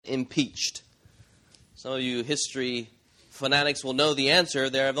impeached? Some of you history fanatics will know the answer.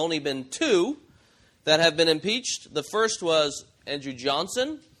 There have only been two that have been impeached. The first was Andrew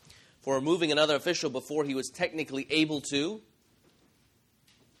Johnson for removing another official before he was technically able to.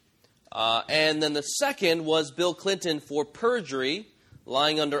 And then the second was Bill Clinton for perjury,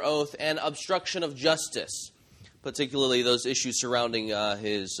 lying under oath, and obstruction of justice, particularly those issues surrounding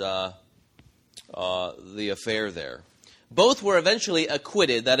the affair there. Both were eventually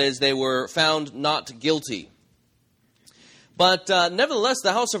acquitted, that is, they were found not guilty. But nevertheless,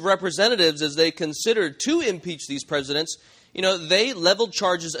 the House of Representatives, as they considered to impeach these presidents, they leveled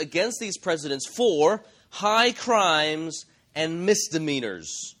charges against these presidents for high crimes and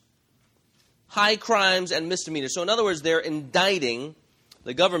misdemeanors. High crimes and misdemeanors. So in other words, they're indicting,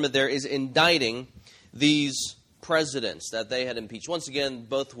 the government there is indicting these presidents that they had impeached. Once again,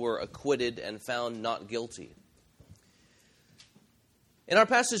 both were acquitted and found not guilty. In our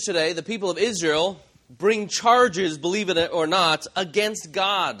passage today, the people of Israel bring charges, believe it or not, against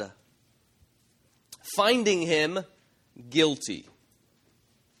God, finding him guilty.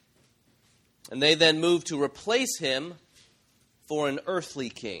 And they then move to replace him for an earthly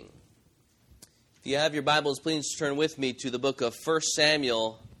king. If you have your Bibles, please turn with me to the book of 1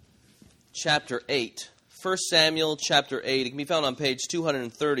 Samuel chapter 8. 1 Samuel chapter 8. It can be found on page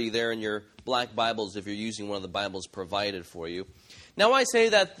 230 there in your black Bibles if you're using one of the Bibles provided for you. Now I say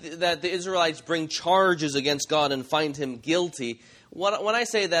that the Israelites bring charges against God and find him guilty. When I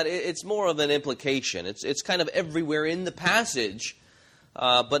say that, it's more of an implication. It's kind of everywhere in the passage,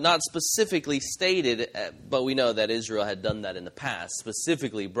 but not specifically stated. But we know that Israel had done that in the past,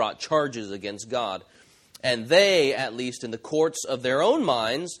 specifically brought charges against God. And they, at least in the courts of their own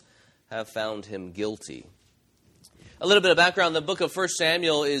minds, have found him guilty. A little bit of background. The book of 1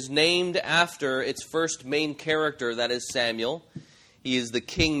 Samuel is named after its first main character, that is Samuel. He is the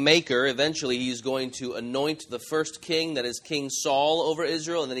kingmaker. Eventually, he's going to anoint the first king, that is King Saul, over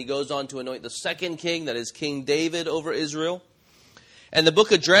Israel. And then he goes on to anoint the second king, that is King David, over Israel. And the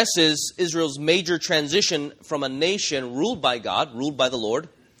book addresses Israel's major transition from a nation ruled by God, ruled by the Lord,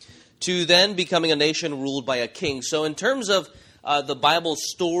 to then becoming a nation ruled by a king. So in terms of the Bible's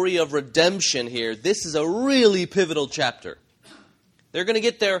story of redemption here, this is a really pivotal chapter. They're going to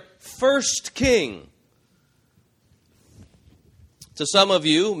get their first king. To some of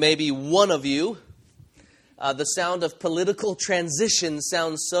you, maybe one of you, the sound of political transition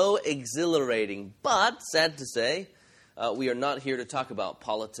sounds so exhilarating. But, sad to say, we are not here to talk about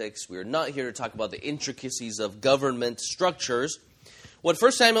politics. We are not here to talk about the intricacies of government structures. What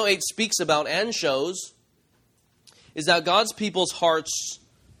 1 Samuel 8 speaks about and shows is that God's people's hearts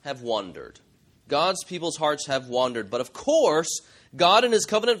have wandered. God's people's hearts have wandered. But of course, God in his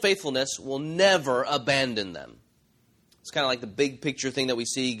covenant faithfulness will never abandon them. It's kind of like the big picture thing that we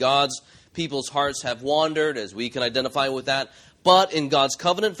see. God's people's hearts have wandered, as we can identify with that. But in God's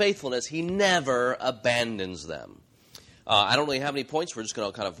covenant faithfulness, he never abandons them. I don't really have any points. We're just going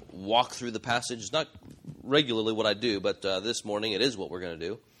to kind of walk through the passage. It's not regularly what I do, but this morning it is what we're going to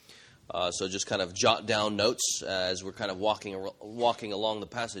do. So just kind of jot down notes as we're kind of walking along the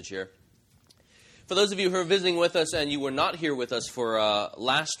passage here. For those of you who are visiting with us and you were not here with us for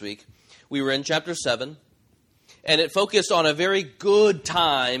last week, we were in chapter 7. And it focused on a very good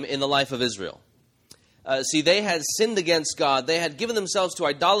time in the life of Israel. See, they had sinned against God. They had given themselves to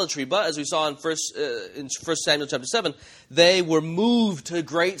idolatry. But as we saw in 1 Samuel chapter 7, they were moved to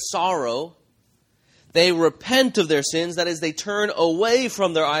great sorrow. They repent of their sins. That is, they turn away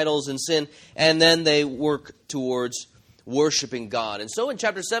from their idols and sin. And then they work towards worshiping God. And so in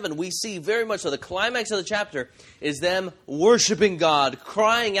chapter 7, we see very much so the climax of the chapter is them worshiping God,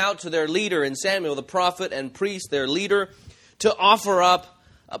 crying out to their leader in Samuel, the prophet and priest, their leader, to offer up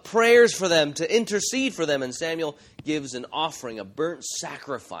prayers for them, to intercede for them. And Samuel gives an offering, a burnt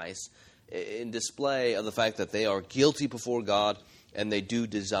sacrifice in display of the fact that they are guilty before God and they do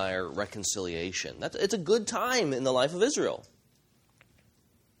desire reconciliation. It's a good time in the life of Israel.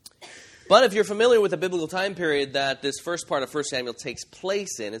 But if you're familiar with the biblical time period that this first part of 1 Samuel takes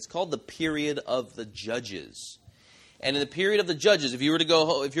place in, it's called the period of the Judges. And in the period of the Judges, if you were to go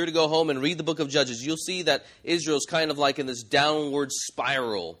home and read the book of Judges, you'll see that Israel's kind of like in this downward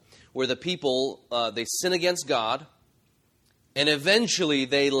spiral where the people, they sin against God, and eventually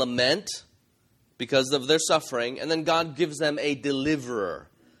they lament because of their suffering, and then God gives them a deliverer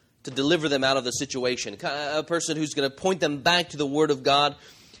to deliver them out of the situation, a person who's going to point them back to the Word of God.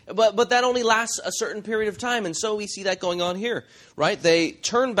 But that only lasts a certain period of time, and so we see that going on here, right? They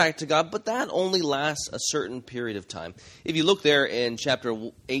turn back to God, but that only lasts a certain period of time. If you look there in chapter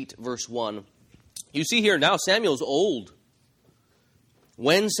 8, verse 1, you see here now Samuel's old.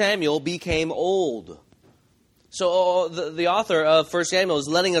 when Samuel became old. So the author of 1 Samuel is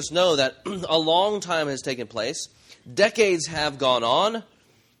letting us know that a long time has taken place. Decades have gone on,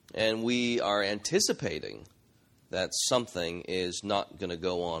 and we are anticipating that something is not going to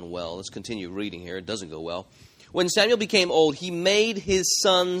go on well. Let's continue reading here. It doesn't go well. When Samuel became old, he made his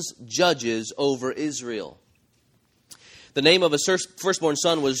sons judges over Israel. The name of his firstborn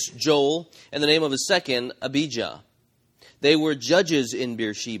son was Joel, and the name of his second, Abijah. They were judges in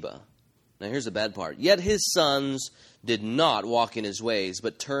Beersheba. Now here's the bad part. Yet his sons did not walk in his ways,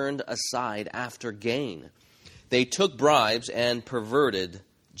 but turned aside after gain. They took bribes and perverted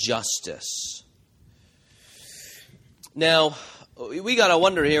justice. Now, we got to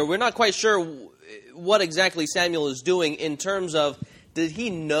wonder here. We're not quite sure what exactly Samuel is doing in terms of, did he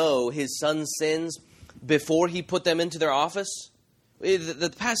know his son's sins before he put them into their office?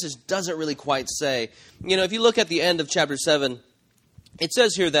 The passage doesn't really quite say. You know, if you look at the end of chapter 7, it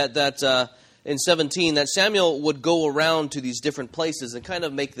says here that in 17 that Samuel would go around to these different places and kind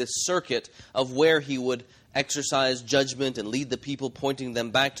of make this circuit of where he would exercise judgment and lead the people, pointing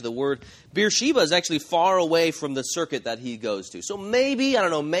them back to the Word. Beersheba is actually far away from the circuit that he goes to. So maybe, I don't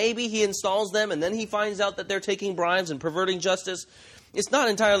know, maybe he installs them and then he finds out that they're taking bribes and perverting justice. It's not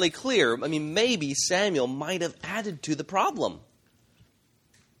entirely clear. I mean, maybe Samuel might have added to the problem.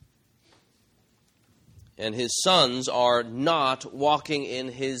 And his sons are not walking in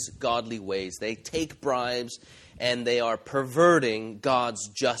his godly ways. They take bribes and they are perverting God's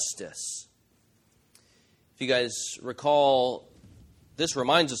justice. If you guys recall, this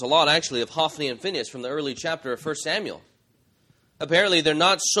reminds us a lot, actually, of Hophni and Phinehas from the early chapter of 1 Samuel. Apparently, they're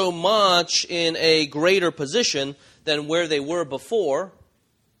not so much in a greater position than where they were before.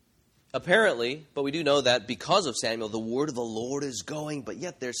 Apparently, but we do know that because of Samuel, the word of the Lord is going, but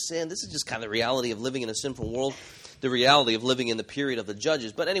yet there's sin. This is just kind of the reality of living in a sinful world, the reality of living in the period of the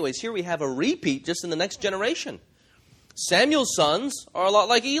judges. But anyways, here we have a repeat just in the next generation. Samuel's sons are a lot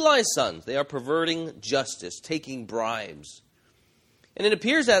like Eli's sons. They are perverting justice, taking bribes. And it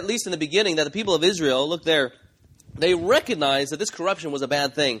appears, at least in the beginning, that the people of Israel, look there, they recognized that this corruption was a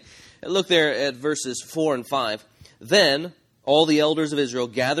bad thing. And look there at verses 4 and 5. Then all the elders of Israel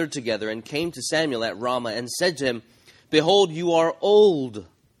gathered together and came to Samuel at Ramah and said to him, "Behold, you are old."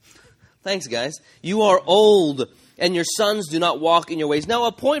 Thanks, guys. "You are old, and your sons do not walk in your ways. Now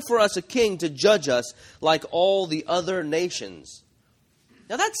appoint for us a king to judge us like all the other nations."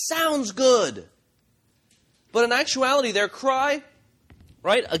 Now that sounds good. But in actuality, their cry,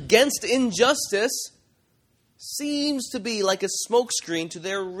 right, against injustice seems to be like a smokescreen to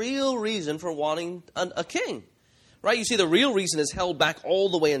their real reason for wanting a king. Right? You see, the real reason is held back all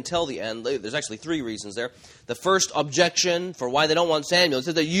the way until the end. There's actually three reasons there. The first objection for why they don't want Samuel is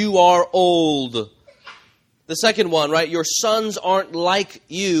that you are old. The second one, right? Your sons aren't like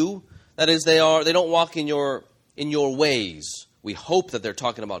you. That is, they don't walk in your ways. We hope that they're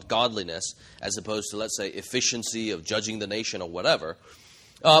talking about godliness as opposed to, let's say, efficiency of judging the nation or whatever.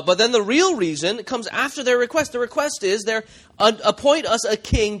 But then the real reason comes after their request. The request is appoint us a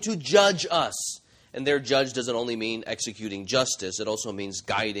king to judge us. And their judge doesn't only mean executing justice. It also means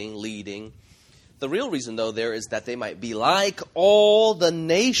guiding, leading. The real reason, though, there is that they might be like all the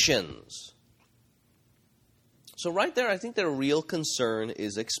nations. So right there, I think their real concern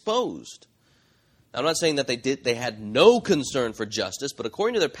is exposed. Now, I'm not saying that they had no concern for justice, but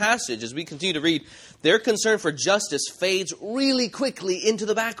according to their passage, as we continue to read, their concern for justice fades really quickly into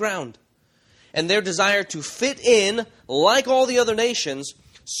the background. And their desire to fit in, like all the other nations,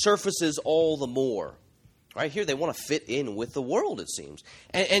 surfaces all the more. Right here, they want to fit in with the world, it seems.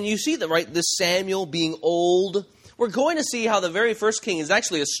 And you see that, right, this Samuel being old. We're going to see how the very first king is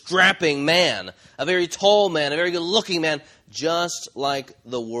actually a strapping man, a very tall man, a very good-looking man, just like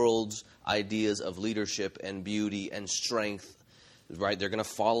the world's ideas of leadership and beauty and strength. Right, they're going to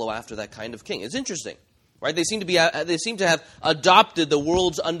follow after that kind of king. It's interesting. Right, they seem to have adopted the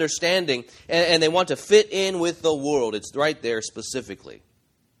world's understanding, and they want to fit in with the world. It's right there specifically.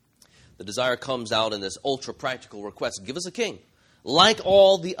 The desire comes out in this ultra-practical request. Give us a king, like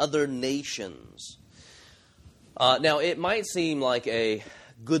all the other nations. Now, it might seem like a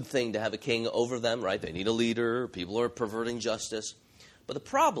good thing to have a king over them, right? They need a leader. People are perverting justice. But the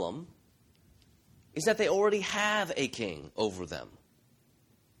problem is that they already have a king over them.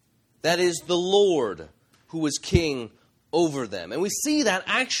 That is the Lord who is king over them. And we see that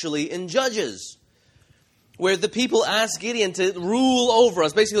actually in Judges, where the people ask Gideon to rule over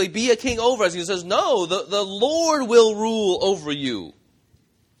us, basically be a king over us. He says, no, the Lord will rule over you.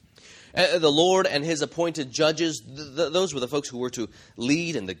 The Lord and his appointed judges, those were the folks who were to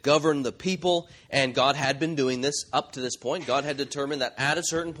lead and to govern the people. And God had been doing this up to this point. God had determined that at a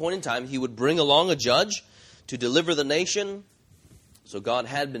certain point in time, he would bring along a judge to deliver the nation. So God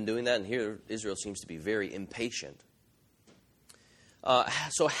had been doing that, and here Israel seems to be very impatient.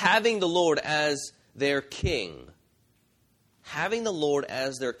 So having the Lord as their king,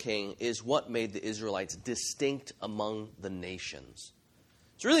 is what made the Israelites distinct among the nations.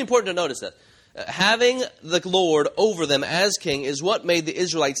 It's really important to notice that. Having the Lord over them as king is what made the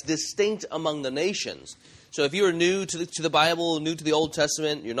Israelites distinct among the nations. So if you are new to the Bible, new to the Old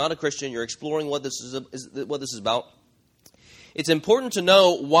Testament, you're not a Christian, you're exploring what this is about, it's important to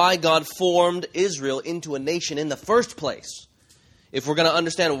know why God formed Israel into a nation in the first place. If we're going to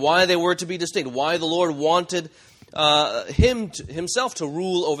understand why they were to be distinct, why the Lord wanted himself to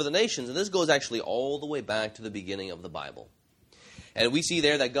rule over the nations. And this goes actually all the way back to the beginning of the Bible. And we see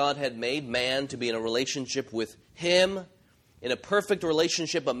there that God had made man to be in a relationship with him, in a perfect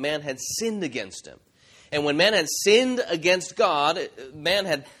relationship, but man had sinned against him. And when man had sinned against God,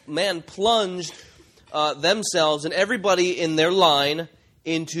 man plunged themselves and everybody in their line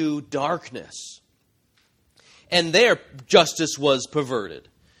into darkness. And their justice was perverted.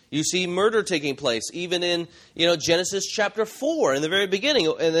 You see murder taking place, even in Genesis chapter 4 in the very beginning,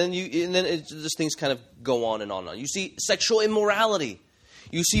 and then just things kind of go on and on and on. You see sexual immorality.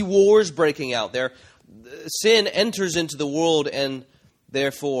 You see wars breaking out there. Sin enters into the world, and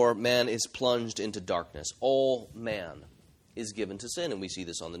therefore man is plunged into darkness. All man is given to sin, and we see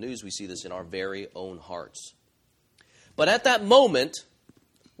this on the news. We see this in our very own hearts. But at that moment,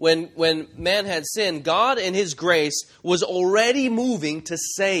 when man had sinned, God in his grace was already moving to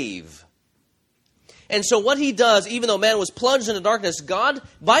save. And so what he does, even though man was plunged into darkness, God,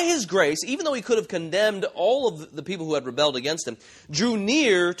 by his grace, even though he could have condemned all of the people who had rebelled against him, drew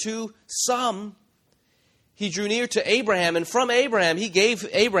near to some. He drew near to Abraham, and from Abraham, he gave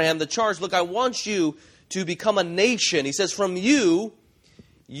Abraham the charge, look, I want you to become a nation. He says, from you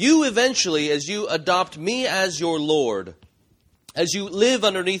eventually, as you adopt me as your Lord, as you live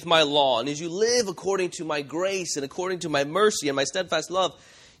underneath my law, and as you live according to my grace and according to my mercy and my steadfast love,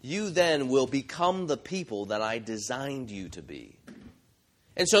 you then will become the people that I designed you to be.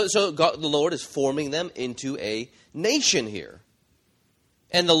 And so God, the Lord is forming them into a nation here.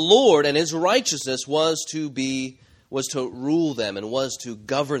 And the Lord and his righteousness was to rule them and was to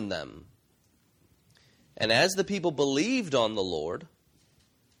govern them. And as the people believed on the Lord,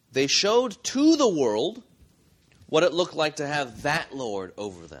 they showed to the world what it looked like to have that Lord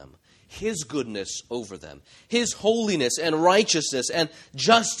over them, his goodness over them, his holiness and righteousness and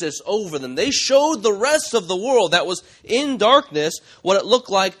justice over them. They showed the rest of the world that was in darkness what it looked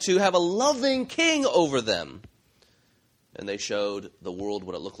like to have a loving king over them. And they showed the world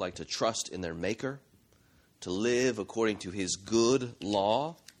what it looked like to trust in their Maker, to live according to his good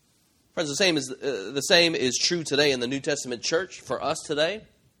law. Friends, the same is true today in the New Testament church for us today.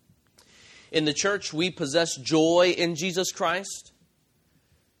 In the church, we possess joy in Jesus Christ.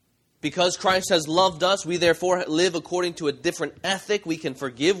 Because Christ has loved us, we therefore live according to a different ethic. We can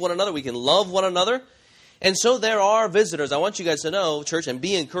forgive one another. We can love one another. And so there are visitors. I want you guys to know, church, and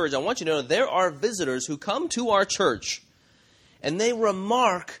be encouraged. I want you to know there are visitors who come to our church, and they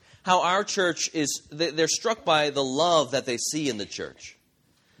remark how our church they're struck by the love that they see in the church.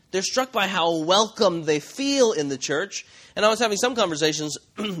 They're struck by how welcome they feel in the church. And I was having some conversations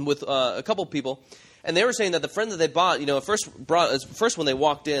with a couple people, and they were saying that the friend that they bought, first when they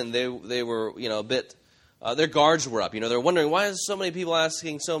walked in, they were, a bit, their guards were up. They're wondering, why is so many people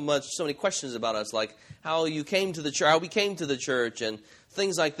asking so many questions about us, like how you came to the church, how we came to the church, and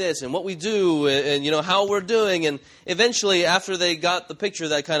things like this, and what we do, and how we're doing. And eventually, after they got the picture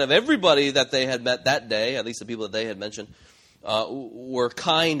that kind of everybody that they had met that day, at least the people that they had mentioned, were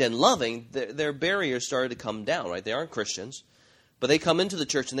kind and loving, their barriers started to come down, right? They aren't Christians, but they come into the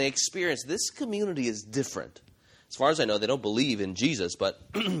church and they experience this community is different. As far as I know, they don't believe in Jesus, but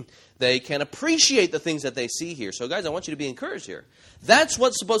they can appreciate the things that they see here. So guys, I want you to be encouraged here. That's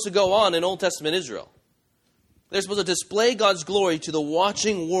what's supposed to go on in Old Testament Israel. They're supposed to display God's glory to the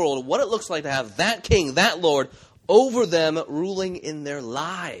watching world, what it looks like to have that king, that Lord, over them, ruling in their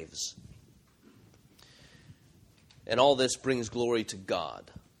lives. And all this brings glory to God.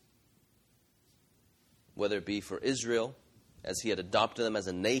 Whether it be for Israel, as he had adopted them as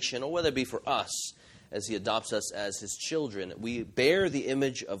a nation, or whether it be for us, as he adopts us as his children, we bear the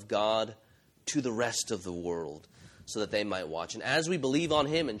image of God to the rest of the world so that they might watch. And as we believe on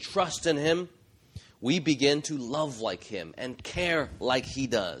him and trust in him, we begin to love like him and care like he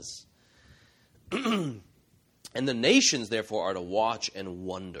does. And the nations, therefore, are to watch and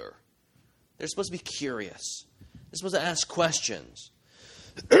wonder. They're supposed to be curious. They're supposed to ask questions.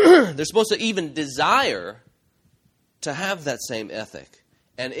 They're supposed to even desire to have that same ethic.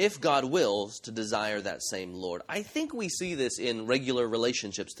 And if God wills, to desire that same Lord. I think we see this in regular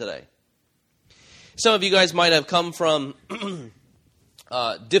relationships today. Some of you guys might have come from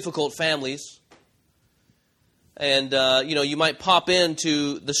difficult families. And, you might pop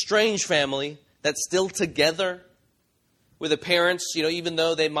into the strange family that's still together with the parents. Even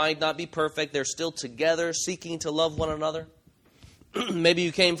though they might not be perfect, they're still together, seeking to love one another. Maybe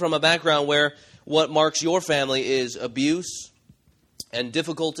you came from a background where what marks your family is abuse and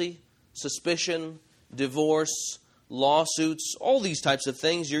difficulty, suspicion, divorce, lawsuits, all these types of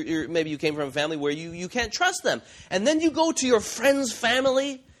things. Maybe you came from a family where you can't trust them. And then you go to your friend's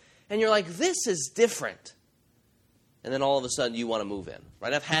family and you're like, this is different. And then all of a sudden you want to move in.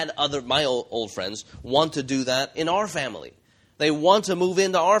 Right? I've had my old friends want to do that in our family. They want to move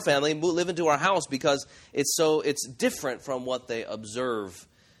into our family, live into our house because it's different from what they observe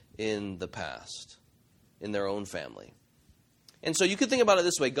in the past, in their own family. And so you could think about it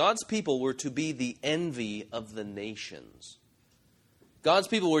this way. God's people were to be the envy of the nations. God's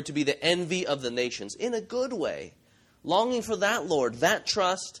people were to be the envy of the nations in a good way, longing for that Lord, that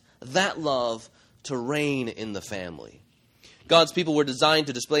trust, that love to reign in the family. God's people were designed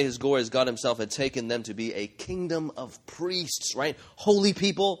to display His glory as God Himself had taken them to be a kingdom of priests, right? Holy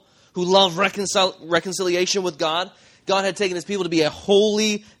people who love reconciliation with God. God had taken His people to be a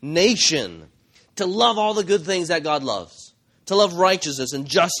holy nation, to love all the good things that God loves, to love righteousness and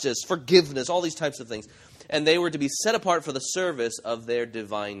justice, forgiveness, all these types of things. And they were to be set apart for the service of their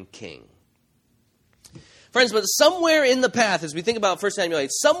divine King. Friends, but somewhere in the path, as we think about 1 Samuel 8,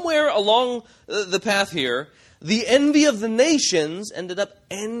 somewhere along the path here, the envy of the nations ended up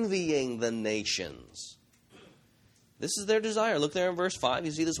envying the nations. This is their desire. Look there in verse 5.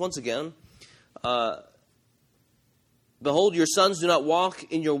 You see this once again. Behold, your sons do not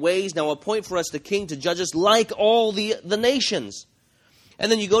walk in your ways. Now appoint for us the king to judge us like all the nations. And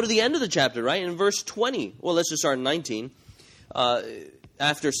then you go to the end of the chapter, right? In verse 20. Well, let's just start in 19.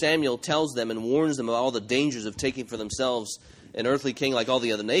 After Samuel tells them and warns them of all the dangers of taking for themselves an earthly king like all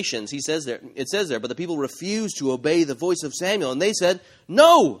the other nations, it says there, but the people refused to obey the voice of Samuel. And they said,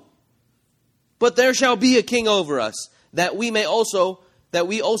 no, but there shall be a king over us, that we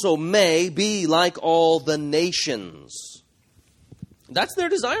also may be like all the nations. That's their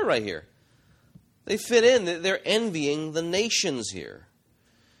desire right here. They fit in. They're envying the nations here.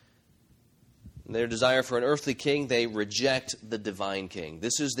 Their desire for an earthly king, they reject the divine king.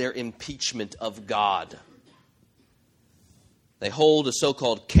 This is their impeachment of God. They hold a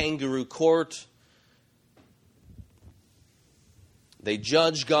so-called kangaroo court. They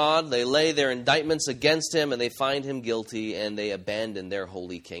judge God, they lay their indictments against Him, and they find Him guilty, and they abandon their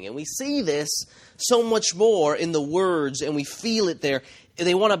holy king. And we see this so much more in the words, and we feel it there.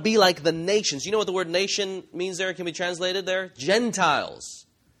 They want to be like the nations. You know what the word nation means there? It can be translated there? Gentiles.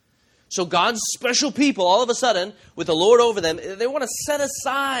 So God's special people, all of a sudden, with the Lord over them, they want to set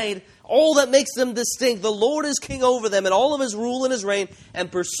aside all that makes them distinct. The Lord is king over them and all of His rule and His reign,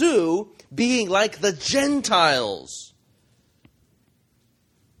 and pursue being like the Gentiles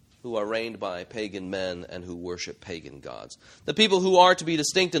who are reigned by pagan men and who worship pagan gods. The people who are to be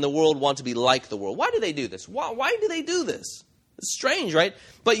distinct in the world want to be like the world. Why do they do this? Why do they do this? It's strange, right?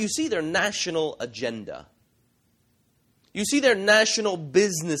 But you see their national agenda. You see their national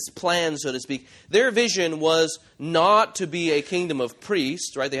business plan, so to speak. Their vision was not to be a kingdom of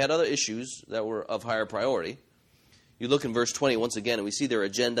priests, right? They had other issues that were of higher priority. You look in verse 20 once again, and we see their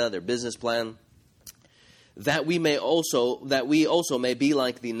agenda, their business plan. That we also may be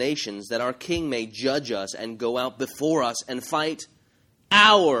like the nations, that our king may judge us and go out before us and fight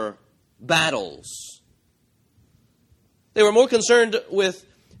our battles. They were more concerned with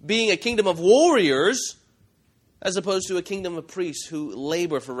being a kingdom of warriors as opposed to a kingdom of priests who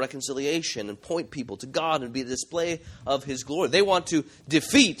labor for reconciliation and point people to God and be a display of His glory. They want to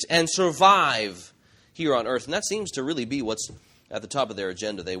defeat and survive here on earth. And that seems to really be what's at the top of their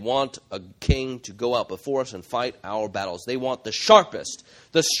agenda. They want a king to go out before us and fight our battles. They want the sharpest,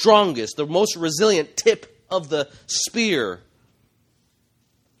 the strongest, the most resilient tip of the spear.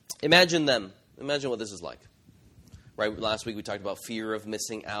 Imagine them. Imagine what this is like. Right, last week we talked about fear of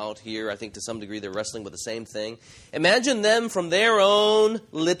missing out. Here, I think to some degree they're wrestling with the same thing. Imagine them from their own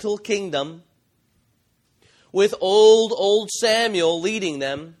little kingdom with old Samuel leading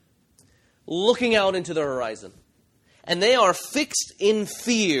them, looking out into the horizon. And they are fixed in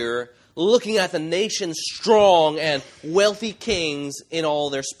fear, looking at the nation's strong and wealthy kings in all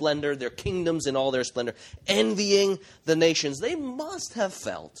their splendor, their kingdoms in all their splendor, envying the nations. They must have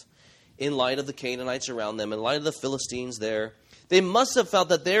felt in light of the Canaanites around them, in light of the Philistines there, they must have felt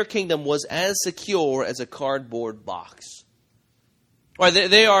that their kingdom was as secure as a cardboard box. Right,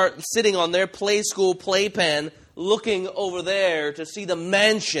 they are sitting on their play school playpen looking over there to see the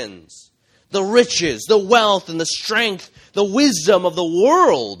mansions, the riches, the wealth, and the strength, the wisdom of the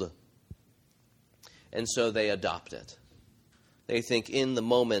world. And so they adopt it. They think in the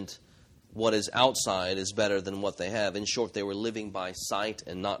moment what is outside is better than what they have. In short, they were living by sight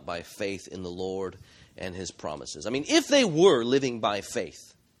and not by faith in the Lord and His promises. I mean, if they were living by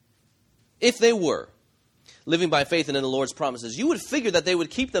faith, if they were living by faith and in the Lord's promises, you would figure that they would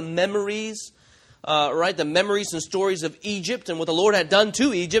keep the memories, the memories and stories of Egypt and what the Lord had done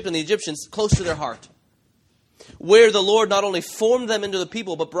to Egypt and the Egyptians close to their heart. Where the Lord not only formed them into the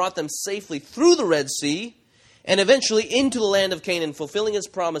people, but brought them safely through the Red Sea and eventually into the land of Canaan, fulfilling His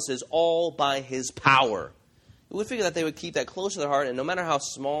promises all by His power. You would figure that they would keep that close to their heart, and no matter how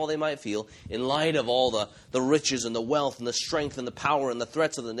small they might feel, in light of all the riches and the wealth and the strength and the power and the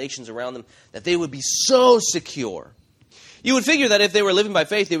threats of the nations around them, that they would be so secure. You would figure that if they were living by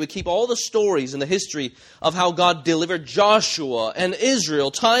faith, they would keep all the stories and the history of how God delivered Joshua and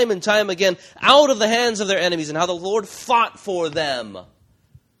Israel time and time again out of the hands of their enemies, and how the Lord fought for them,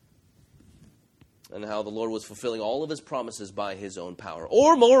 and how the Lord was fulfilling all of His promises by His own power.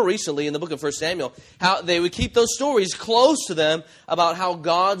 Or more recently, in the book of 1 Samuel, how they would keep those stories close to them about how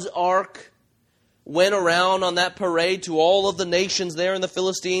God's ark went around on that parade to all of the nations there in the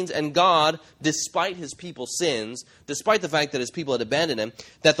Philistines, and God, despite His people's sins, despite the fact that His people had abandoned Him,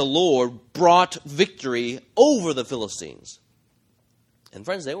 that the Lord brought victory over the Philistines. And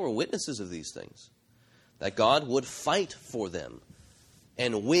friends, they were witnesses of these things, that God would fight for them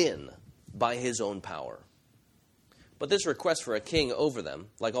and win by His own power. But this request for a king over them,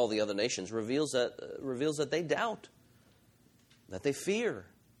 like all the other nations, reveals that they doubt, that they fear.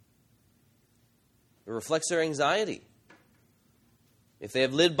 It reflects their anxiety. If they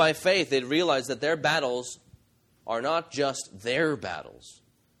have lived by faith, they'd realize that their battles are not just their battles,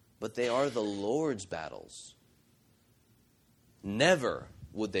 but they are the Lord's battles. Never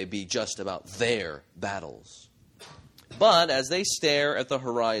would they be just about their battles. But as they stare at the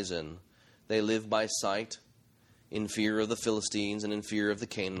horizon, they live by sight, in fear of the Philistines and in fear of the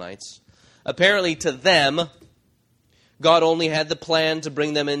Canaanites. Apparently to them, God only had the plan to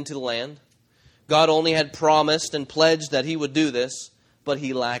bring them into the land. God only had promised and pledged that He would do this, but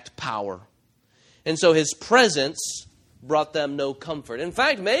He lacked power. And so His presence brought them no comfort. In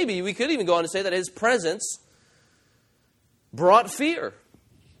fact, maybe we could even go on to say that His presence brought fear.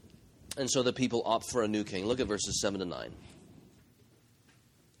 And so the people opt for a new king. Look at verses 7 to 9.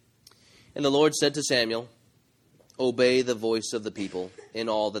 And the Lord said to Samuel, "Obey the voice of the people in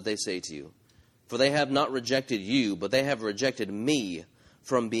all that they say to you. For they have not rejected you, but they have rejected me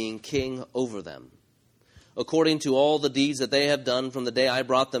from being king over them. According to all the deeds that they have done from the day I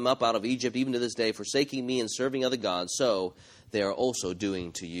brought them up out of Egypt, even to this day, forsaking me and serving other gods, so they are also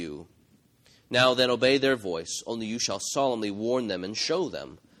doing to you. Now then obey their voice, only you shall solemnly warn them and show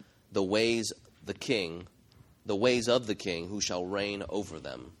them the ways of the king who shall reign over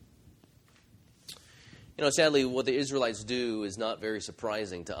them." You know, sadly, what the Israelites do is not very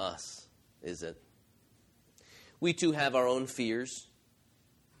surprising to us, is it? We too have our own fears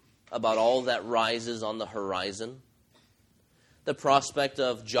about all that rises on the horizon. The prospect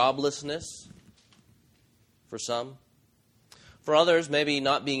of joblessness for some. For others, maybe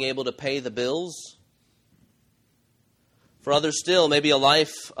not being able to pay the bills. For others still, maybe a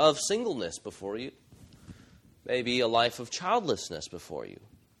life of singleness before you. Maybe a life of childlessness before you.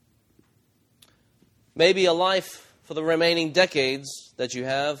 Maybe a life for the remaining decades that you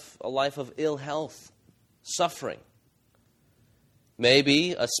have, a life of ill health, suffering.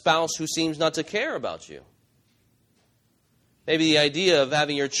 Maybe a spouse who seems not to care about you. Maybe the idea of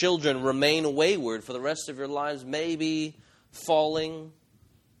having your children remain wayward for the rest of your lives. Maybe falling.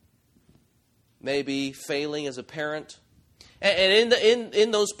 Maybe failing as a parent. And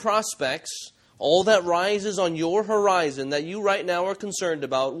in those prospects, all that rises on your horizon that you right now are concerned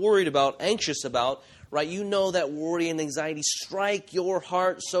about, worried about, anxious about, right? You know that worry and anxiety strike your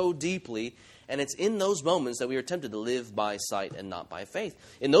heart so deeply. And it's in those moments that we are tempted to live by sight and not by faith.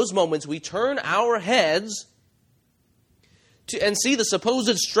 In those moments, we turn our heads and see the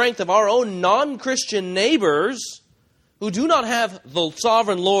supposed strength of our own non-Christian neighbors who do not have the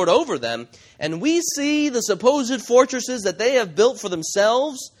sovereign Lord over them. And we see the supposed fortresses that they have built for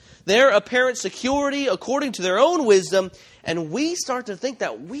themselves, their apparent security according to their own wisdom. And we start to think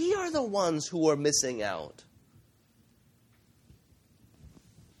that we are the ones who are missing out.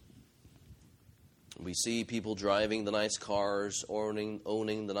 We see people driving the nice cars,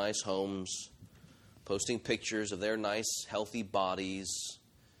 owning the nice homes, posting pictures of their nice, healthy bodies.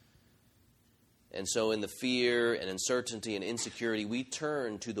 And so in the fear and uncertainty and insecurity, we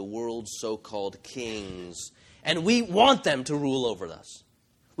turn to the world's so-called kings. And we want them to rule over us.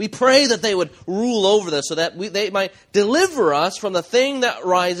 We pray that they would rule over us so that they might deliver us from the thing that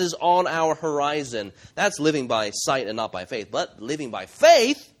rises on our horizon. That's living by sight and not by faith. But living by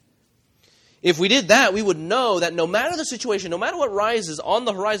faith, if we did that, we would know that no matter the situation, no matter what rises on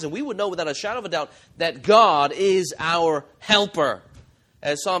the horizon, we would know without a shadow of a doubt that God is our helper.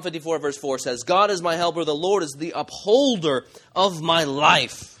 As Psalm 54 verse 4 says, God is my helper, the Lord is the upholder of my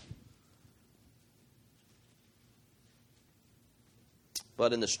life.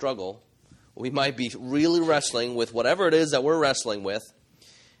 But in the struggle, we might be really wrestling with whatever it is that we're wrestling with.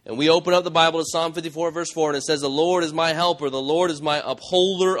 And we open up the Bible to Psalm 54 verse 4 and it says, the Lord is my helper, the Lord is my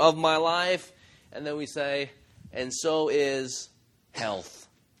upholder of my life. And then we say, and so is health.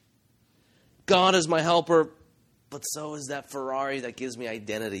 God is my helper, but so is that Ferrari that gives me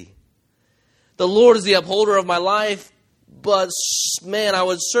identity. The Lord is the upholder of my life, but man, I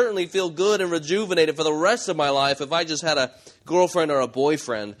would certainly feel good and rejuvenated for the rest of my life if I just had a girlfriend or a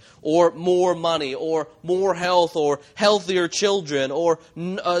boyfriend, or more money, or more health, or healthier children, or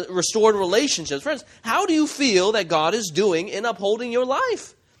restored relationships. Friends, how do you feel that God is doing in upholding your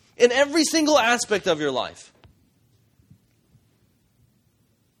life? In every single aspect of your life.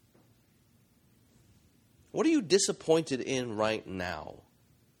 What are you disappointed in right now?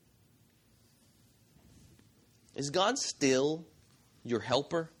 Is God still your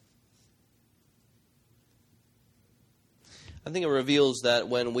helper? I think it reveals that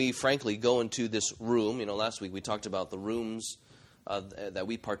when we frankly go into this room, last week we talked about the rooms that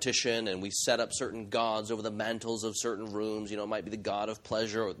we partition and we set up certain gods over the mantles of certain rooms. It might be the god of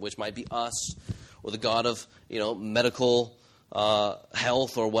pleasure, which might be us, or the god of, medical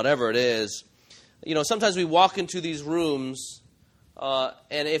health or whatever it is. Sometimes we walk into these rooms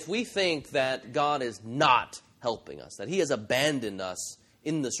and if we think that God is not helping us, that He has abandoned us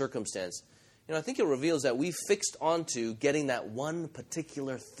in the circumstance, I think it reveals that we fixed onto getting that one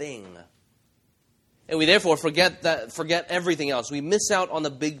particular thing. And we therefore forget everything else. We miss out on the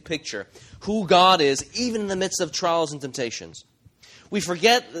big picture, who God is, even in the midst of trials and temptations. We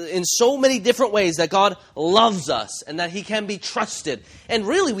forget in so many different ways that God loves us and that He can be trusted. And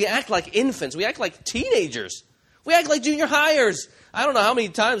really, we act like infants. We act like teenagers. We act like junior hires. I don't know how many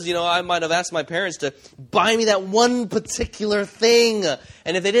times, I might have asked my parents to buy me that one particular thing.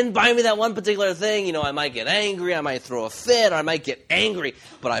 And if they didn't buy me that one particular thing, I might get angry, I might throw a fit, or I might get angry.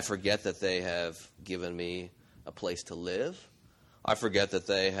 But I forget that they have given me a place to live. I forget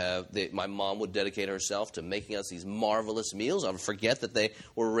that my mom would dedicate herself to making us these marvelous meals. I would forget that they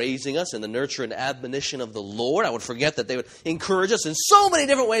were raising us in the nurture and admonition of the Lord. I would forget that they would encourage us in so many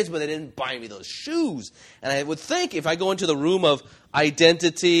different ways, but they didn't buy me those shoes. And I would think if I go into the room of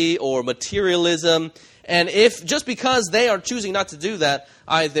identity or materialism, and if just because they are choosing not to do that,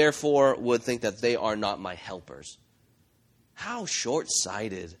 I therefore would think that they are not my helpers. How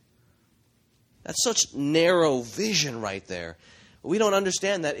short-sighted. That's such narrow vision right there. We don't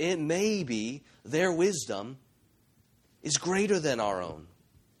understand that it may be their wisdom is greater than our own.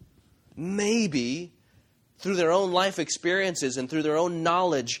 Maybe through their own life experiences and through their own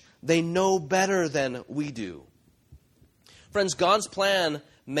knowledge, they know better than we do. Friends, God's plan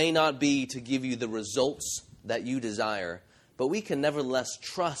may not be to give you the results that you desire, but we can nevertheless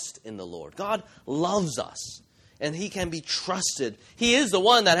trust in the Lord. God loves us. And He can be trusted. He is the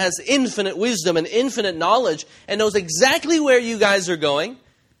one that has infinite wisdom and infinite knowledge and knows exactly where you guys are going.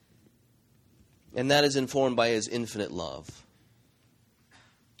 And that is informed by His infinite love.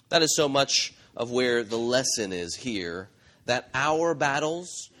 That is so much of where the lesson is here, that our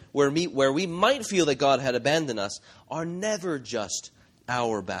battles, where we might feel that God had abandoned us, are never just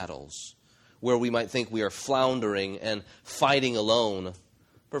our battles, where we might think we are floundering and fighting alone.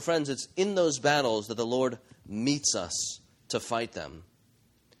 But friends, it's in those battles that the Lord meets us to fight them.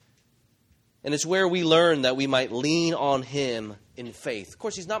 And it's where we learn that we might lean on Him in faith. Of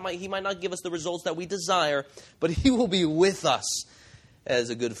course, He might not give us the results that we desire, but He will be with us as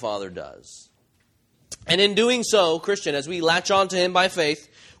a good Father does. And in doing so, Christian, as we latch on to Him by faith,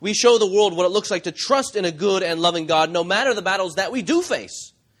 we show the world what it looks like to trust in a good and loving God, no matter the battles that we do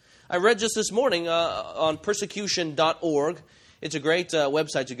face. I read just this morning on persecution.org. It's a great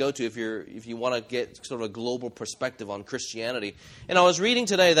website to go to if you want to get sort of a global perspective on Christianity. And I was reading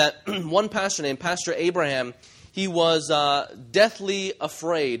today that one pastor named Pastor Abraham, he was deathly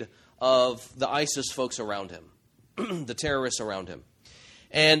afraid of the ISIS folks around him, the terrorists around him.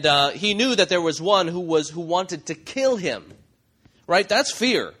 And he knew that there was one who wanted to kill him. Right? That's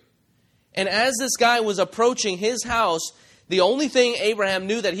fear. And as this guy was approaching his house, the only thing Abraham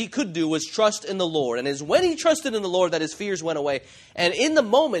knew that he could do was trust in the Lord. And it's when he trusted in the Lord that his fears went away. And in the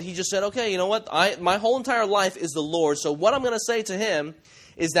moment, he just said, okay, you know what? My whole entire life is the Lord. So what I'm going to say to him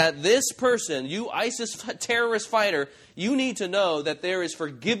is that this person, you ISIS terrorist fighter, you need to know that there is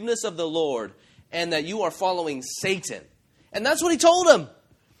forgiveness of the Lord and that you are following Satan. And that's what he told him.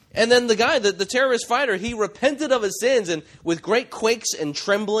 And then the guy, the terrorist fighter, he repented of his sins, and with great quakes and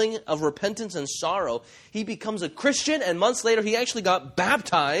trembling of repentance and sorrow, he becomes a Christian, and months later he actually got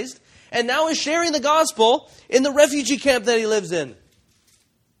baptized, and now is sharing the gospel in the refugee camp that he lives in.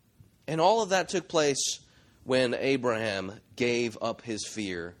 And all of that took place when Abraham gave up his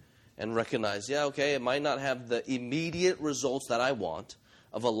fear and recognized, yeah, okay, it might not have the immediate results that I want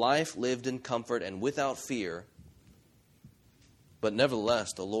of a life lived in comfort and without fear, but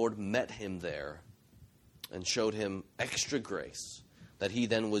nevertheless, the Lord met him there and showed him extra grace that he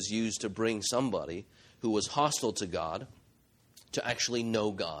then was used to bring somebody who was hostile to God to actually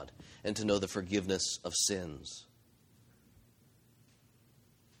know God and to know the forgiveness of sins.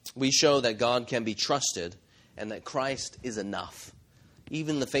 We show that God can be trusted and that Christ is enough.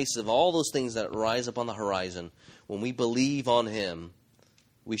 Even in the face of all those things that rise up on the horizon, when we believe on Him,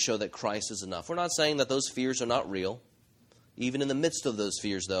 we show that Christ is enough. We're not saying that those fears are not real. Even in the midst of those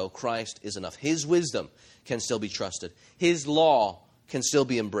fears, though, Christ is enough. His wisdom can still be trusted. His law can still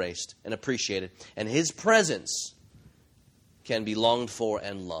be embraced and appreciated. And His presence can be longed for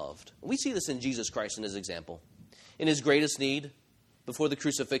and loved. We see this in Jesus Christ in His example. In His greatest need, before the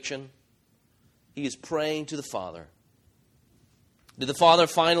crucifixion, He is praying to the Father. Did the Father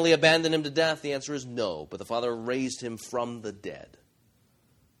finally abandon Him to death? The answer is no, but the Father raised Him from the dead.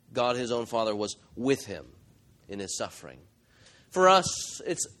 God, His own Father, was with Him in His suffering. For us,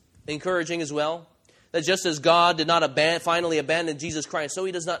 it's encouraging as well that just as God did not finally abandon Jesus Christ, so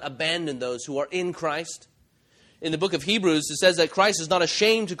He does not abandon those who are in Christ. In the book of Hebrews, it says that Christ is not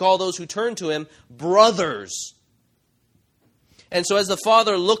ashamed to call those who turn to Him brothers. And so as the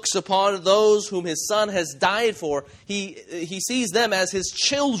Father looks upon those whom His Son has died for, He sees them as His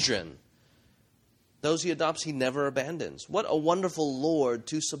children. Those He adopts, He never abandons. What a wonderful Lord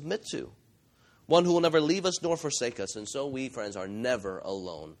to submit to. One who will never leave us nor forsake us. And so we, friends, are never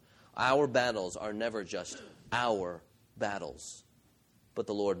alone. Our battles are never just our battles, but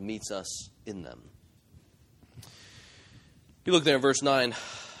the Lord meets us in them. You look there in verse 9,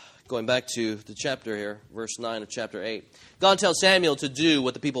 going back to the chapter here, verse 9 of chapter 8. God tells Samuel to do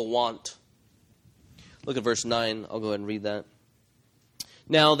what the people want. Look at verse 9. I'll go ahead and read that.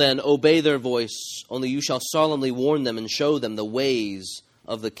 Now then, obey their voice, only you shall solemnly warn them and show them the ways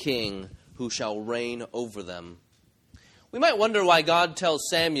of the king who shall reign over them. We might wonder why God tells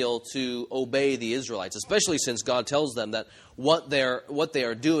Samuel to obey the Israelites, especially since God tells them that what they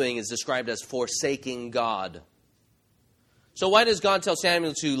are doing is described as forsaking God. So why does God tell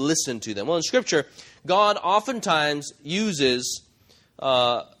Samuel to listen to them? Well, in Scripture, God oftentimes uses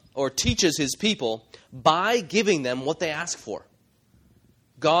or teaches His people by giving them what they ask for.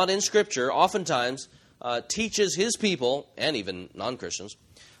 God in Scripture oftentimes teaches His people, and even non-Christians,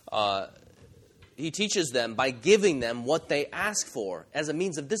 He teaches them by giving them what they ask for as a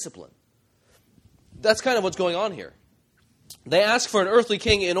means of discipline. That's kind of what's going on here. They ask for an earthly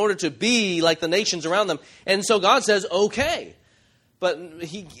king in order to be like the nations around them. And so God says, okay. But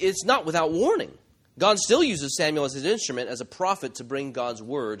it's not without warning. God still uses Samuel as His instrument, as a prophet, to bring God's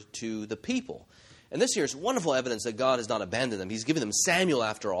word to the people. And this here is wonderful evidence that God has not abandoned them. He's given them Samuel,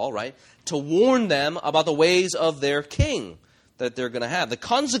 after all, right, to warn them about the ways of their king that they're going to have. The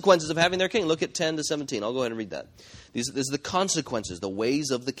consequences of having their king. Look at 10 to 17. I'll go ahead and read that. These are the consequences, the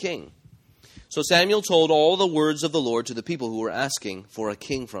ways of the king. So Samuel told all the words of the Lord to the people who were asking for a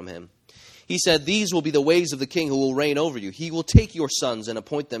king from him. He said, "These will be the ways of the king who will reign over you. He will take your sons and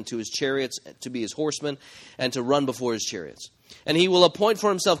appoint them to his chariots, to be his horsemen, and to run before his chariots. And he will appoint for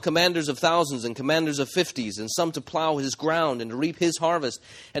himself commanders of thousands and commanders of 50s, and some to plow his ground and to reap his harvest,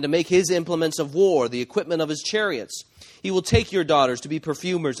 and to make his implements of war, the equipment of his chariots. He will take your daughters to be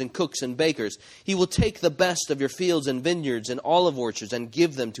perfumers and cooks and bakers. He will take the best of your fields and vineyards and olive orchards and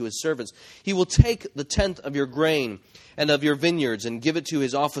give them to his servants. He will take the tenth of your grain and of your vineyards and give it to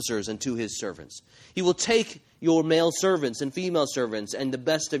his officers and to his servants. He will take your male servants and female servants and the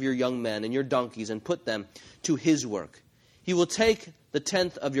best of your young men and your donkeys and put them to his work. He will take the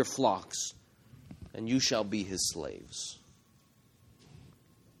tenth of your flocks, and you shall be his slaves."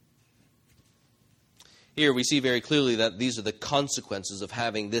 Here we see very clearly that these are the consequences of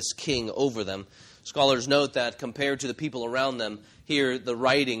having this king over them. Scholars note that compared to the people around them, here the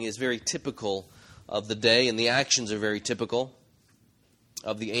writing is very typical of the day, and the actions are very typical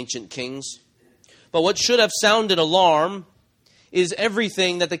of the ancient kings. But what should have sounded alarm is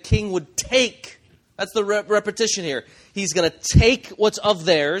everything that the king would take. That's the repetition here. He's going to take what's of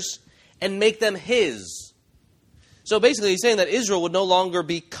theirs and make them his. So basically he's saying that Israel would no longer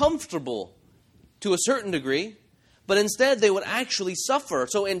be comfortable to a certain degree, but instead they would actually suffer.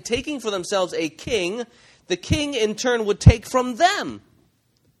 So in taking for themselves a king, the king in turn would take from them.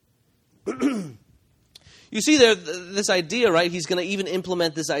 You see there this idea, right? He's going to even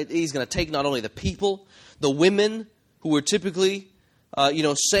implement this idea. He's going to take not only the people, the women who were typically,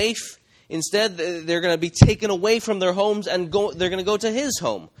 safe. Instead, they're going to be taken away from their homes and they're going to go to his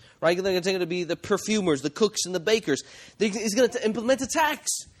home, right? They're going to be the perfumers, the cooks, and the bakers. He's going to implement a tax.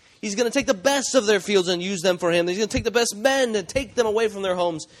 He's going to take the best of their fields and use them for him. He's going to take the best men and take them away from their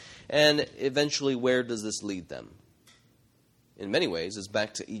homes. And eventually, where does this lead them? In many ways, it's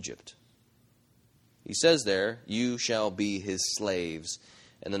back to Egypt. He says there, you shall be his slaves.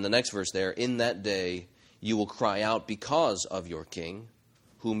 And then the next verse there, in that day you will cry out because of your king,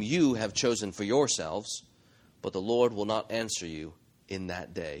 whom you have chosen for yourselves, but the Lord will not answer you in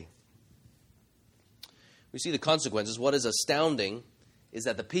that day. We see the consequences. What is astounding is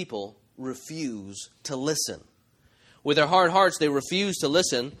that the people refuse to listen. With their hard hearts, they refuse to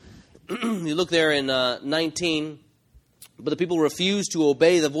listen. You look there in 19, but the people refused to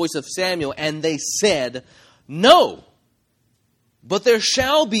obey the voice of Samuel, and they said, no, but there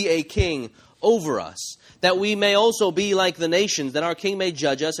shall be a king over us, that we may also be like the nations, that our king may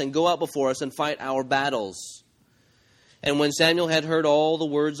judge us and go out before us and fight our battles. And when Samuel had heard all the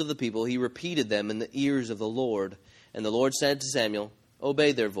words of the people, he repeated them in the ears of the Lord. And the Lord said to Samuel,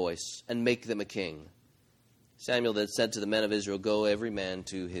 obey their voice and make them a king. Samuel then said to the men of Israel, go every man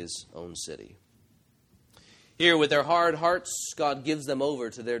to his own city. Here, with their hard hearts, God gives them over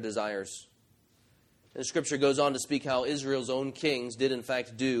to their desires. And Scripture goes on to speak how Israel's own kings did in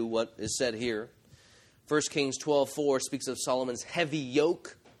fact do what is said here. 1 Kings 12:4 speaks of Solomon's heavy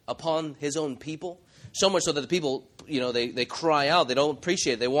yoke upon his own people. So much so that the people, they cry out. They don't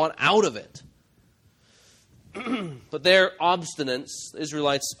appreciate it. They want out of it. But their obstinance,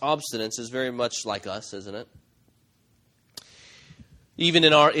 Israelites' obstinance, is very much like us, isn't it? Even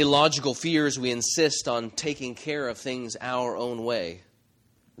in our illogical fears, we insist on taking care of things our own way.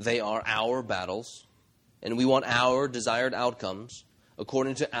 They are our battles, and we want our desired outcomes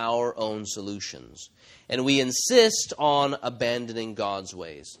according to our own solutions. And we insist on abandoning God's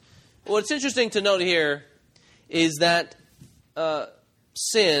ways. What's interesting to note here is that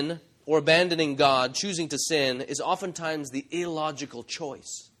sin, or abandoning God, choosing to sin, is oftentimes the illogical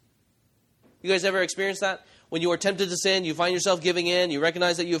choice. You guys ever experienced that? When you are tempted to sin, you find yourself giving in, you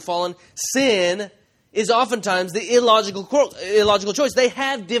recognize that you have fallen. Sin is oftentimes the illogical choice. They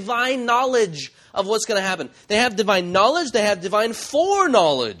have divine knowledge of what's going to happen. They have divine knowledge, they have divine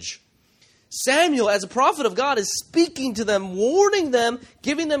foreknowledge. Samuel, as a prophet of God, is speaking to them, warning them,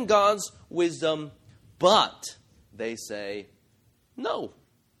 giving them God's wisdom, but they say, no.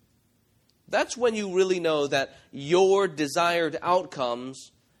 That's when you really know that your desired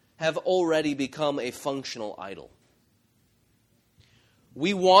outcomes have already become a functional idol.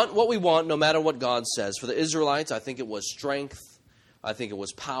 We want what we want no matter what God says. For the Israelites, I think it was strength. I think it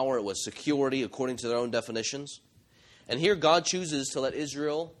was power. It was security, according to their own definitions. And here God chooses to let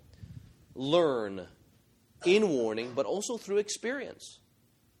Israel learn in warning, but also through experience.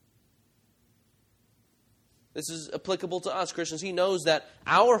 This is applicable to us, Christians. He knows that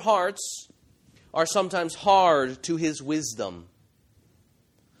our hearts are sometimes hard to His wisdom.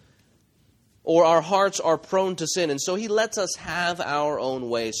 Or our hearts are prone to sin. And so He lets us have our own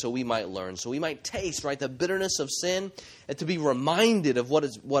way so we might learn. So we might taste, right, the bitterness of sin and to be reminded of what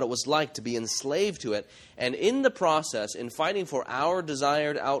it was like to be enslaved to it. And in the process, in fighting for our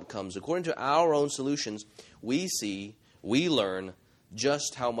desired outcomes, according to our own solutions, we learn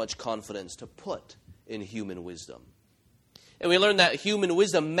just how much confidence to put in human wisdom. And we learn that human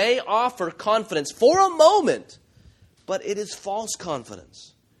wisdom may offer confidence for a moment, but it is false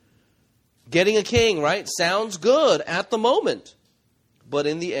confidence. Getting a king, right, sounds good at the moment, but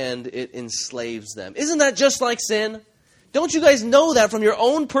in the end, it enslaves them. Isn't that just like sin? Don't you guys know that from your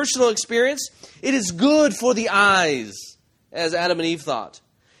own personal experience? It is good for the eyes, as Adam and Eve thought.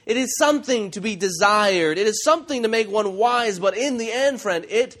 It is something to be desired. It is something to make one wise, but in the end, friend,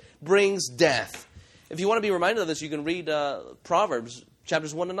 it brings death. If you want to be reminded of this, you can read Proverbs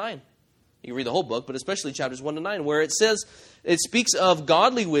chapters 1 to 9. You can read the whole book, but especially chapters 1 to 9, where it speaks of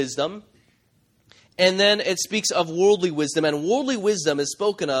godly wisdom, and then it speaks of worldly wisdom. And worldly wisdom is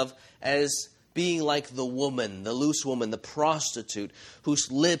spoken of as being like the woman, the loose woman, the prostitute,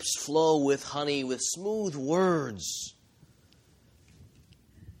 whose lips flow with honey, with smooth words,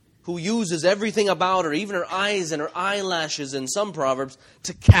 who uses everything about her, even her eyes and her eyelashes in some Proverbs,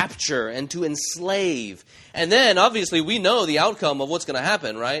 to capture and to enslave. And then, obviously, we know the outcome of what's going to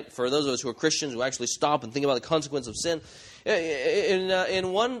happen, right? For those of us who are Christians, who actually stop and think about the consequence of sin.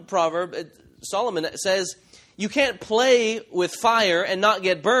 In one proverb, Solomon says, you can't play with fire and not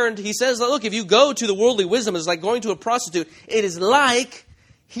get burned. He says, look, if you go to the worldly wisdom, it's like going to a prostitute. It is like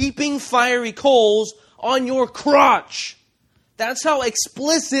heaping fiery coals on your crotch. That's how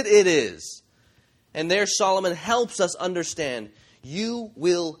explicit it is. And there Solomon helps us understand, you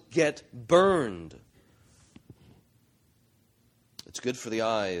will get burned. It's good for the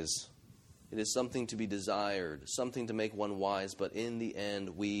eyes. It is something to be desired, something to make one wise, but in the end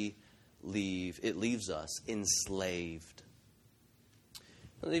it leaves us enslaved.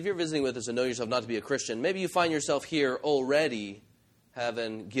 If you're visiting with us and know yourself not to be a Christian, maybe you find yourself here already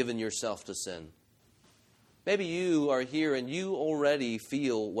having given yourself to sin. Maybe you are here and you already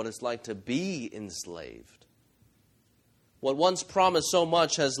feel what it's like to be enslaved. What once promised so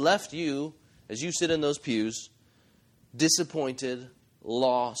much has left you, as you sit in those pews, disappointed,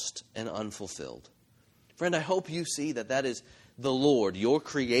 lost, and unfulfilled. Friend, I hope you see that is the Lord, your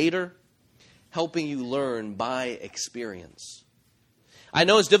Creator, helping you learn by experience. I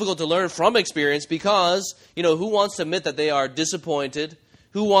know it's difficult to learn from experience because, who wants to admit that they are disappointed?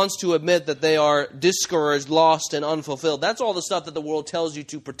 Who wants to admit that they are discouraged, lost, and unfulfilled? That's all the stuff that the world tells you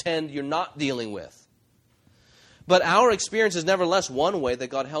to pretend you're not dealing with. But our experience is nevertheless one way that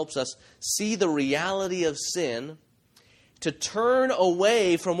God helps us see the reality of sin, to turn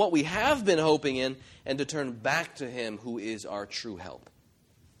away from what we have been hoping in, and to turn back to Him who is our true help.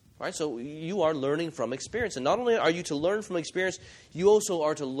 All right, so you are learning from experience. And not only are you to learn from experience, you also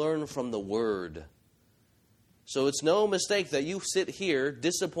are to learn from the Word. So it's no mistake that you sit here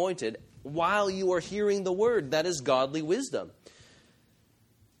disappointed while you are hearing the Word. That is godly wisdom.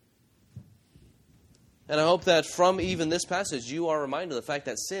 And I hope that from even this passage, you are reminded of the fact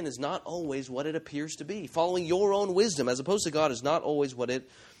that sin is not always what it appears to be. Following your own wisdom as opposed to God is not always what it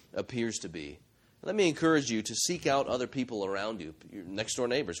appears to be. Let me encourage you to seek out other people around you, your next door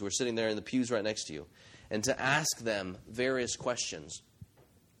neighbors who are sitting there in the pews right next to you, and to ask them various questions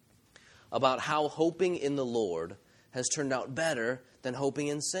about how hoping in the Lord has turned out better than hoping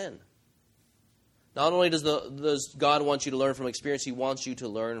in sin. Not only does God want you to learn from experience, He wants you to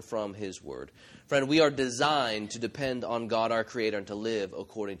learn from His Word. Friend, we are designed to depend on God, our Creator, and to live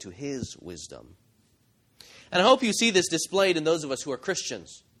according to His wisdom. And I hope you see this displayed in those of us who are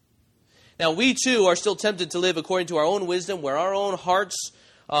Christians. Now, we too are still tempted to live according to our own wisdom, where our own hearts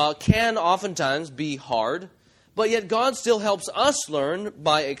can oftentimes be hard. But yet God still helps us learn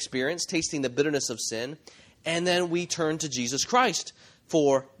by experience, tasting the bitterness of sin. And then we turn to Jesus Christ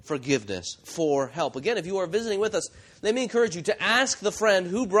for forgiveness, for help. Again, if you are visiting with us, let me encourage you to ask the friend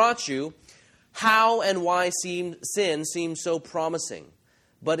who brought you how and why sin seemed so promising.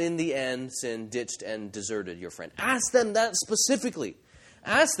 But in the end, sin ditched and deserted your friend. Ask them that specifically.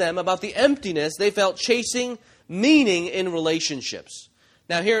 Ask them about the emptiness they felt chasing meaning in relationships.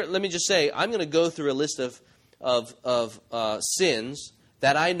 Now here, let me just say, I'm going to go through a list of sins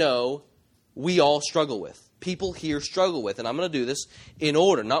that I know we all struggle with. People here struggle with. And I'm going to do this in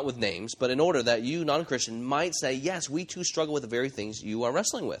order, not with names, but in order that you, non-Christian, might say, yes, we too struggle with the very things you are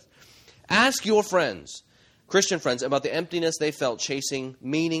wrestling with. Ask your friends, Christian friends, about the emptiness they felt chasing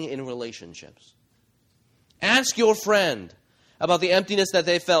meaning in relationships. Ask your friend about the emptiness that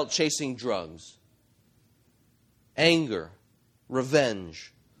they felt chasing drugs, anger,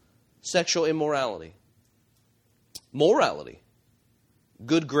 revenge, sexual immorality, morality,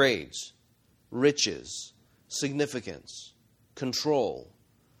 good grades, riches, significance, control,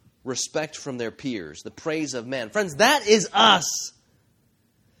 respect from their peers, the praise of man. Friends, that is us.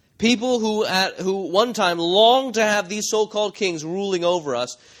 People who one time longed to have these so-called kings ruling over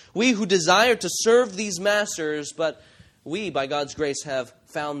us. We who desire to serve these masters, but we, by God's grace, have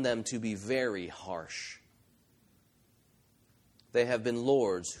found them to be very harsh. They have been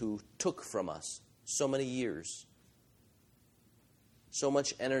lords who took from us so many years, so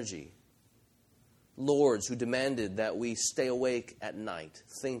much energy. Lords who demanded that we stay awake at night,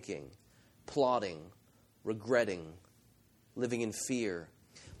 thinking, plotting, regretting, living in fear.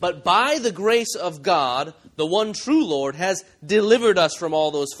 But by the grace of God, the one true Lord has delivered us from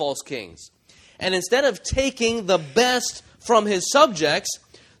all those false kings. And instead of taking the best from His subjects,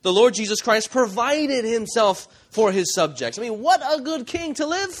 the Lord Jesus Christ provided Himself for His subjects. I mean, what a good king to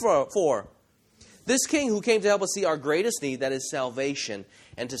live for. This king who came to help us see our greatest need, that is salvation,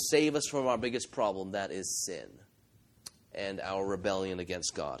 and to save us from our biggest problem, that is sin and our rebellion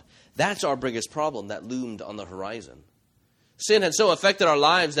against God. That's our biggest problem that loomed on the horizon. Sin had so affected our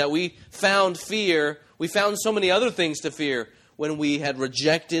lives that we found fear. We found so many other things to fear when we had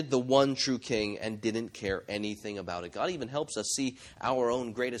rejected the one true King and didn't care anything about it. God even helps us see our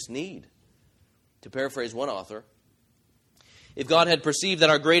own greatest need. To paraphrase one author, if God had perceived that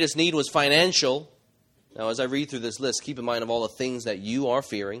our greatest need was financial, now as I read through this list, keep in mind of all the things that you are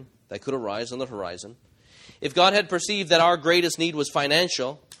fearing that could arise on the horizon. If God had perceived that our greatest need was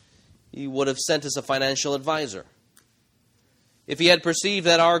financial, He would have sent us a financial advisor. If He had perceived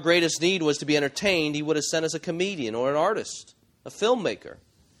that our greatest need was to be entertained, He would have sent us a comedian or an artist, a filmmaker.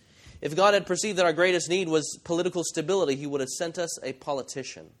 If God had perceived that our greatest need was political stability, He would have sent us a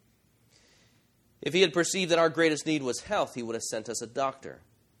politician. If He had perceived that our greatest need was health, He would have sent us a doctor.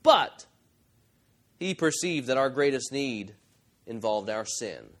 But He perceived that our greatest need involved our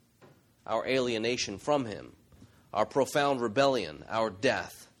sin, our alienation from Him, our profound rebellion, our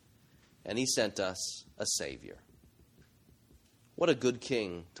death, and He sent us a Savior. What a good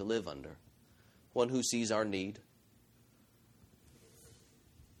King to live under, one who sees our need.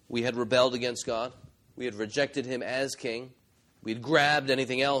 We had rebelled against God. We had rejected Him as King. We had grabbed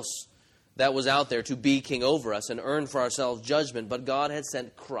anything else that was out there to be king over us and earn for ourselves judgment. But God had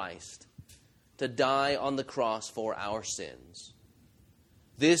sent Christ to die on the cross for our sins.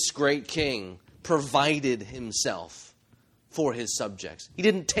 This great King provided Himself for His subjects. He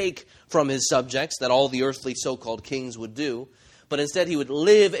didn't take from His subjects that all the earthly so-called kings would do, but instead He would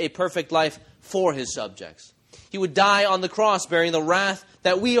live a perfect life for His subjects. He would die on the cross bearing the wrath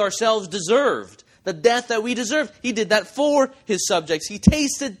that we ourselves deserved, the death that we deserved. He did that for His subjects. He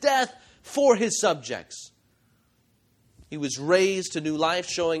tasted death for His subjects. He was raised to new life,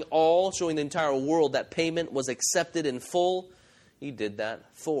 showing the entire world that payment was accepted in full. He did that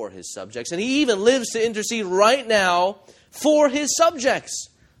for His subjects. And He even lives to intercede right now for His subjects.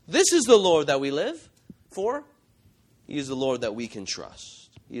 This is the Lord that we live for. He is the Lord that we can trust.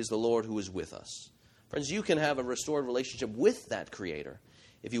 He is the Lord who is with us. Friends, you can have a restored relationship with that Creator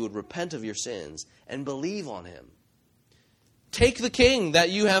if you would repent of your sins and believe on Him. Take the King that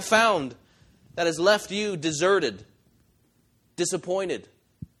you have found that has left you deserted, disappointed,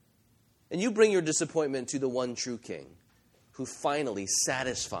 and you bring your disappointment to the one true King who finally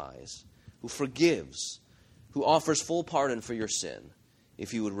satisfies, who forgives, who offers full pardon for your sin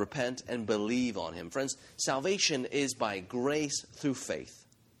if you would repent and believe on Him. Friends, salvation is by grace through faith.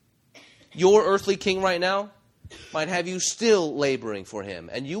 Your earthly king right now might have you still laboring for Him,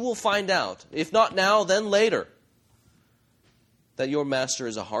 and you will find out, if not now, then later, that your master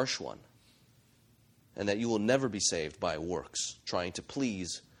is a harsh one, and that you will never be saved by works, trying to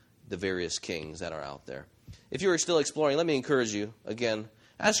please the various kings that are out there. If you're still exploring, let me encourage you, again,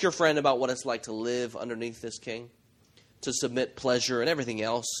 ask your friend about what it's like to live underneath this King, to submit pleasure and everything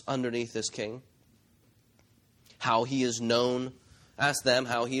else underneath this King. How He is known. Ask them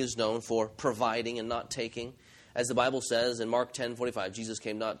how He is known for providing and not taking. As the Bible says in Mark 10:45, Jesus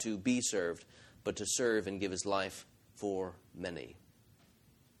came not to be served, but to serve and give His life for many.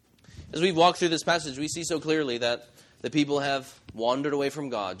 As we walk through this passage, we see so clearly that the people have wandered away from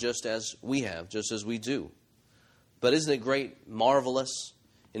God, just as we have, just as we do. But isn't it great, marvelous,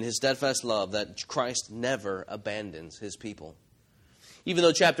 in His steadfast love that Christ never abandons His people? Even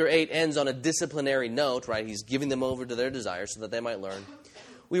though chapter 8 ends on a disciplinary note, right? He's giving them over to their desires so that they might learn.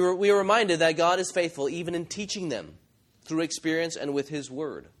 We are reminded that God is faithful even in teaching them through experience and with His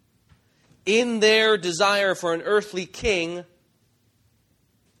word. In their desire for an earthly king,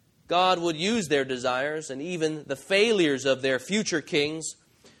 God would use their desires and even the failures of their future kings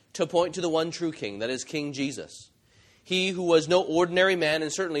to point to the one true King, that is King Jesus. He who was no ordinary man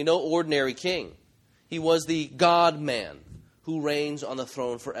and certainly no ordinary king. He was the God-man who reigns on the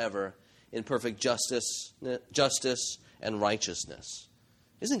throne forever in perfect justice and righteousness.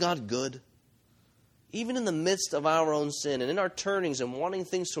 Isn't God good? Even in the midst of our own sin and in our turnings and wanting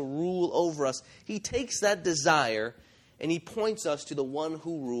things to rule over us, He takes that desire and He points us to the one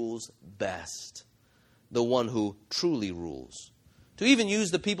who rules best, the one who truly rules. To even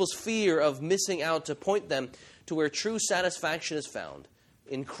use the people's fear of missing out to point them to where true satisfaction is found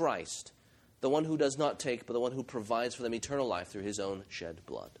in Christ, the one who does not take, but the one who provides for them eternal life through His own shed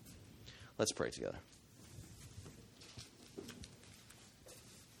blood. Let's pray together.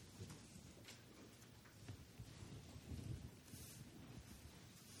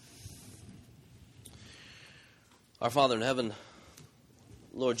 Our Father in heaven,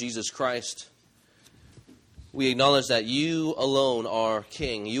 Lord Jesus Christ, we acknowledge that You alone are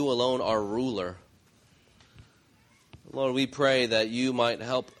King. You alone are ruler. Lord, we pray that you might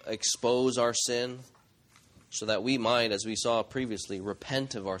help expose our sin so that we might, as we saw previously,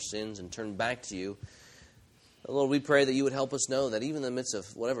 repent of our sins and turn back to you. Lord, we pray that you would help us know that even in the midst of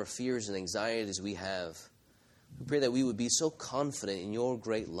whatever fears and anxieties we have, we pray that we would be so confident in your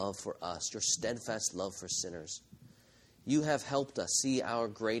great love for us, your steadfast love for sinners. You have helped us see our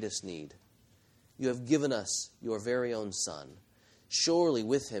greatest need. You have given us your very own Son. Surely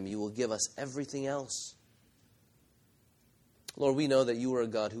with him you will give us everything else. Lord, we know that you are a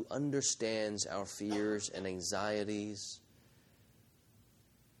God who understands our fears and anxieties.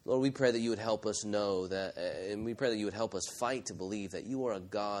 Lord, we pray that you would help us know that, and we pray that you would help us fight to believe that you are a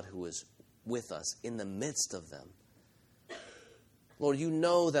God who is with us in the midst of them. Lord, you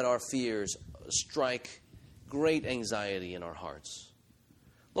know that our fears strike great anxiety in our hearts.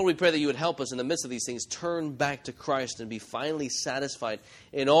 Lord, we pray that you would help us in the midst of these things turn back to Christ and be finally satisfied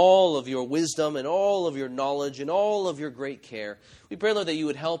in all of your wisdom and all of your knowledge and all of your great care. We pray, Lord, that you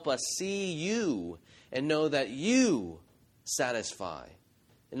would help us see you and know that you satisfy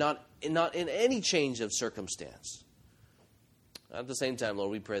and not in any change of circumstance. At the same time,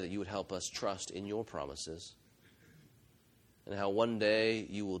 Lord, we pray that you would help us trust in your promises and how one day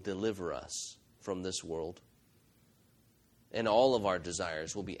you will deliver us from this world. And all of our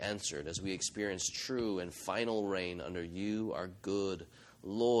desires will be answered as we experience true and final reign under you, our good,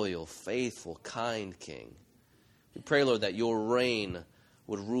 loyal, faithful, kind King. We pray, Lord, that your reign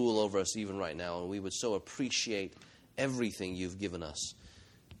would rule over us even right now, and we would so appreciate everything you've given us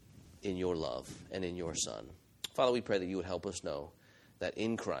in your love and in your Son. Father, we pray that you would help us know that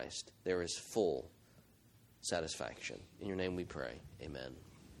in Christ there is full satisfaction. In your name we pray. Amen.